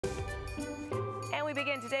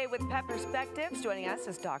Today with Pet Perspectives. Joining us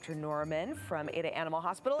is Dr. Norman from Ada Animal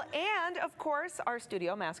Hospital, and of course our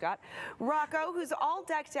studio mascot Rocco, who's all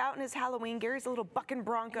decked out in his Halloween gear. He's a little bucking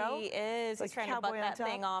bronco. He is. Like he's trying to buck that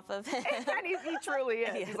thing off of him. And he truly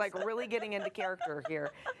is. Yes. He's like really getting into character here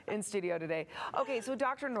in studio today. Okay, so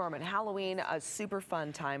Dr. Norman, Halloween, a super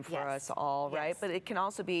fun time for us all, right? Yes. But it can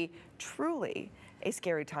also be truly a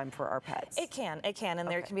scary time for our pets. It can, and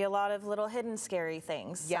there can be a lot of little hidden scary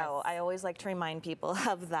things. Yes. So I always like to remind people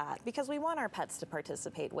of that because we want our pets to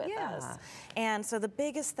participate with us. And so the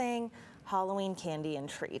biggest thing, Halloween candy and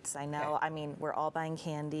treats. I know, I mean, we're all buying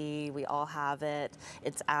candy, we all have it,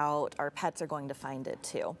 it's out, our pets are going to find it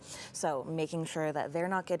too. So making sure that they're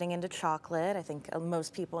not getting into chocolate. I think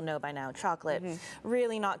most people know by now chocolate,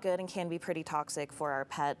 really not good and can be pretty toxic for our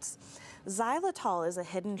pets. Xylitol is a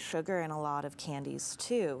hidden sugar in a lot of candies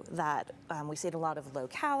too, that we see a lot of low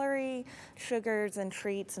calorie sugars and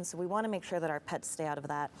treats, and so we want to make sure that our pets stay out of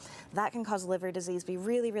that. That can cause liver disease, be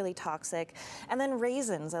really, really toxic. And then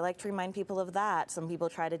raisins, I like to remind people of that. Some people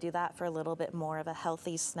try to do that for a little bit more of a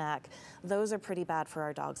healthy snack. Those are pretty bad for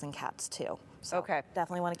our dogs and cats too. So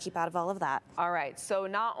definitely want to keep out of all of that. All right, so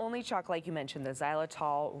not only chocolate, like you mentioned, the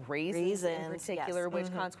xylitol, raisins in particular,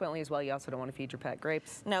 which consequently as well, you also don't want to feed your pet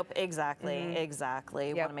grapes. Nope, exactly.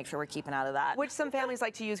 We want to make sure we're keeping out of that. Which some families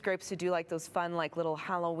like to use grapes to do like those fun like little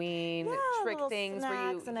Halloween trick things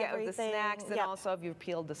where you with the snacks, and also if you've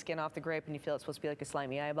peeled the skin off the grape and you feel it's supposed to be like a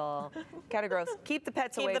slimy eyeball. Kind of gross. Keep the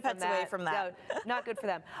pets away from that. Yeah, not good for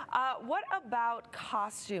them. What about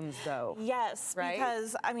costumes though? Yes,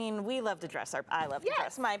 because I mean, we love to dress. I love to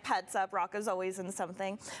dress my pets up. Rocco's always in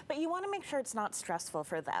something. But you want to make sure it's not stressful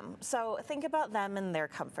for them. So think about them and their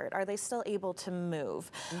comfort. Are they still able to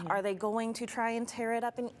move? Are they going to try and tear it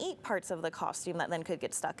up and eat parts of the costume that then could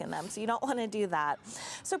get stuck in them? So you don't want to do that.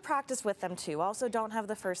 So practice with them too. Also, don't have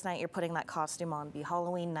the first night you're putting that costume on be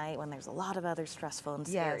Halloween night when there's a lot of other stressful and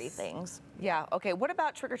scary things. Yeah, okay. What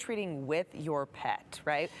about trick-or-treating with your pet,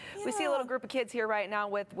 right? We see a little group of kids here right now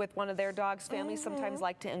with one of their dogs. Families sometimes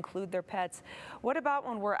like to include their pets. What about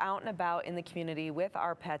when we're out and about in the community with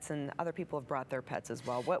our pets and other people have brought their pets as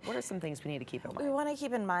well? What are some things we need to keep in mind? We want to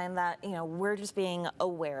keep in mind that, you know, we're just being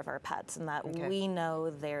aware of our pets and that we know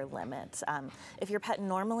their limits. If your pet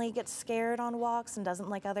normally gets scared on walks and doesn't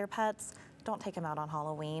like other pets, don't take them out on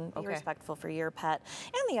Halloween. Be respectful for your pet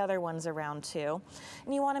and the other ones around too.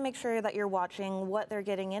 And you want to make sure that you're watching what they're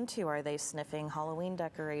getting into. Are they sniffing Halloween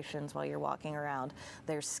decorations while you're walking around?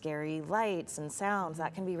 There's scary lights and sounds.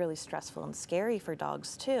 That can be really stressful and scary for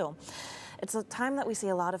dogs too. It's a time that we see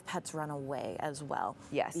a lot of pets run away as well.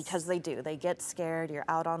 Yes. Because they do. They get scared. You're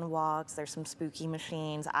out on walks. There's some spooky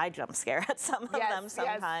machines. I jump scare at some of them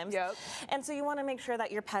sometimes. And so you want to make sure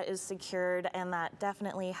that your pet is secured and that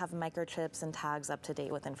definitely have microchips and tags up to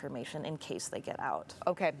date with information in case they get out.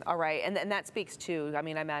 Okay, all right. And that speaks to, I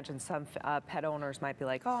mean, I imagine some pet owners might be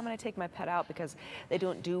like, oh, I'm going to take my pet out because they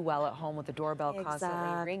don't do well at home with the doorbell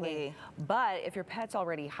constantly ringing. But if your pet's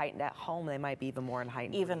already heightened at home, they might be even more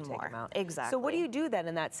heightened. Even more. So what do you do then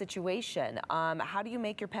in that situation? How do you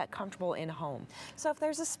make your pet comfortable in home? So if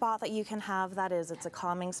there's a spot that you can have, it's a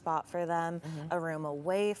calming spot for them, a room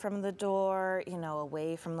away from the door, you know,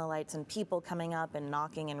 away from the lights and people coming up and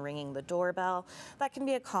knocking and ringing the doorbell. That can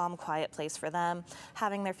be a calm, quiet place for them.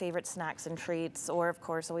 Having their favorite snacks and treats, or of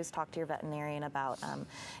course, always talk to your veterinarian about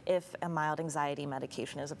if a mild anxiety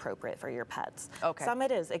medication is appropriate for your pets. Some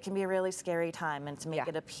it can be a really scary time, and to make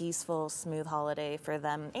it a peaceful, smooth holiday for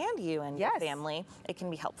them and you and your family, it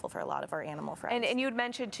can be helpful for a lot of our animal friends. And you had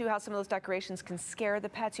mentioned too how some of those decorations can scare the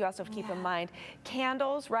pets. You also have to keep in mind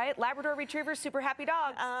candles, right? Labrador retrievers, super happy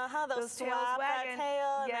dogs. Those swap that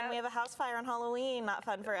tail, and then we have a house fire on Halloween. Not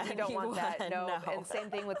fun for anyone. You don't want that, no. And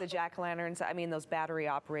same thing with the jack-o'-lanterns. I mean, those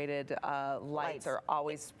battery-operated lights are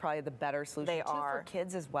always probably the better solution. They are. For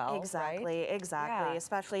kids as well, Exactly.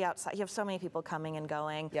 Especially outside. You have so many people coming and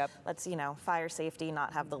going. Let's, you know, fire safety,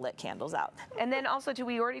 not have the lit candles out. And then also, too,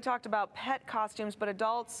 we already talked about pet costumes, but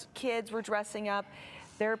adults, kids, we're dressing up.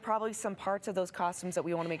 There are probably some parts of those costumes that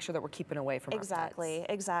we want to make sure that we're keeping away from our pets.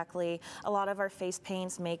 Exactly. A lot of our face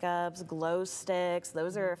paints, makeups, glow sticks,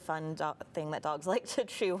 those are a fun thing that dogs like to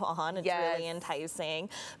chew on. It's really enticing,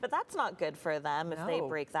 but that's not good for them if they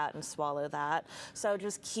break that and swallow that. So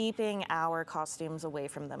just keeping our costumes away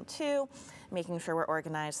from them too, making sure we're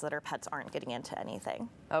organized so that our pets aren't getting into anything.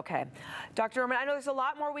 Okay. Dr. Norman, I know there's a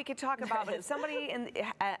lot more we could talk about, but if somebody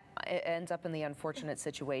it ends up in the unfortunate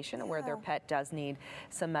situation where their pet does need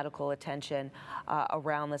some medical attention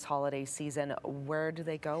around this holiday season, where do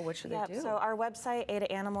they go? What should they do? So our website,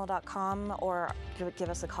 idaho-animal.com, or give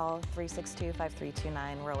us a call,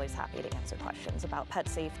 362-5329. We're always happy to answer questions about pet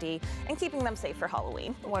safety and keeping them safe for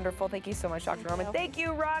Halloween. Wonderful. Thank you so much, Dr. Norman. Thank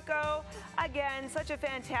you, Rocco. Again, such a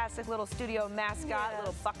fantastic little studio mascot,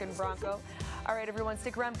 little bucking Bronco. All right, everyone,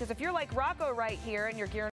 stick around, because if you're like Rocco right here and you're gearing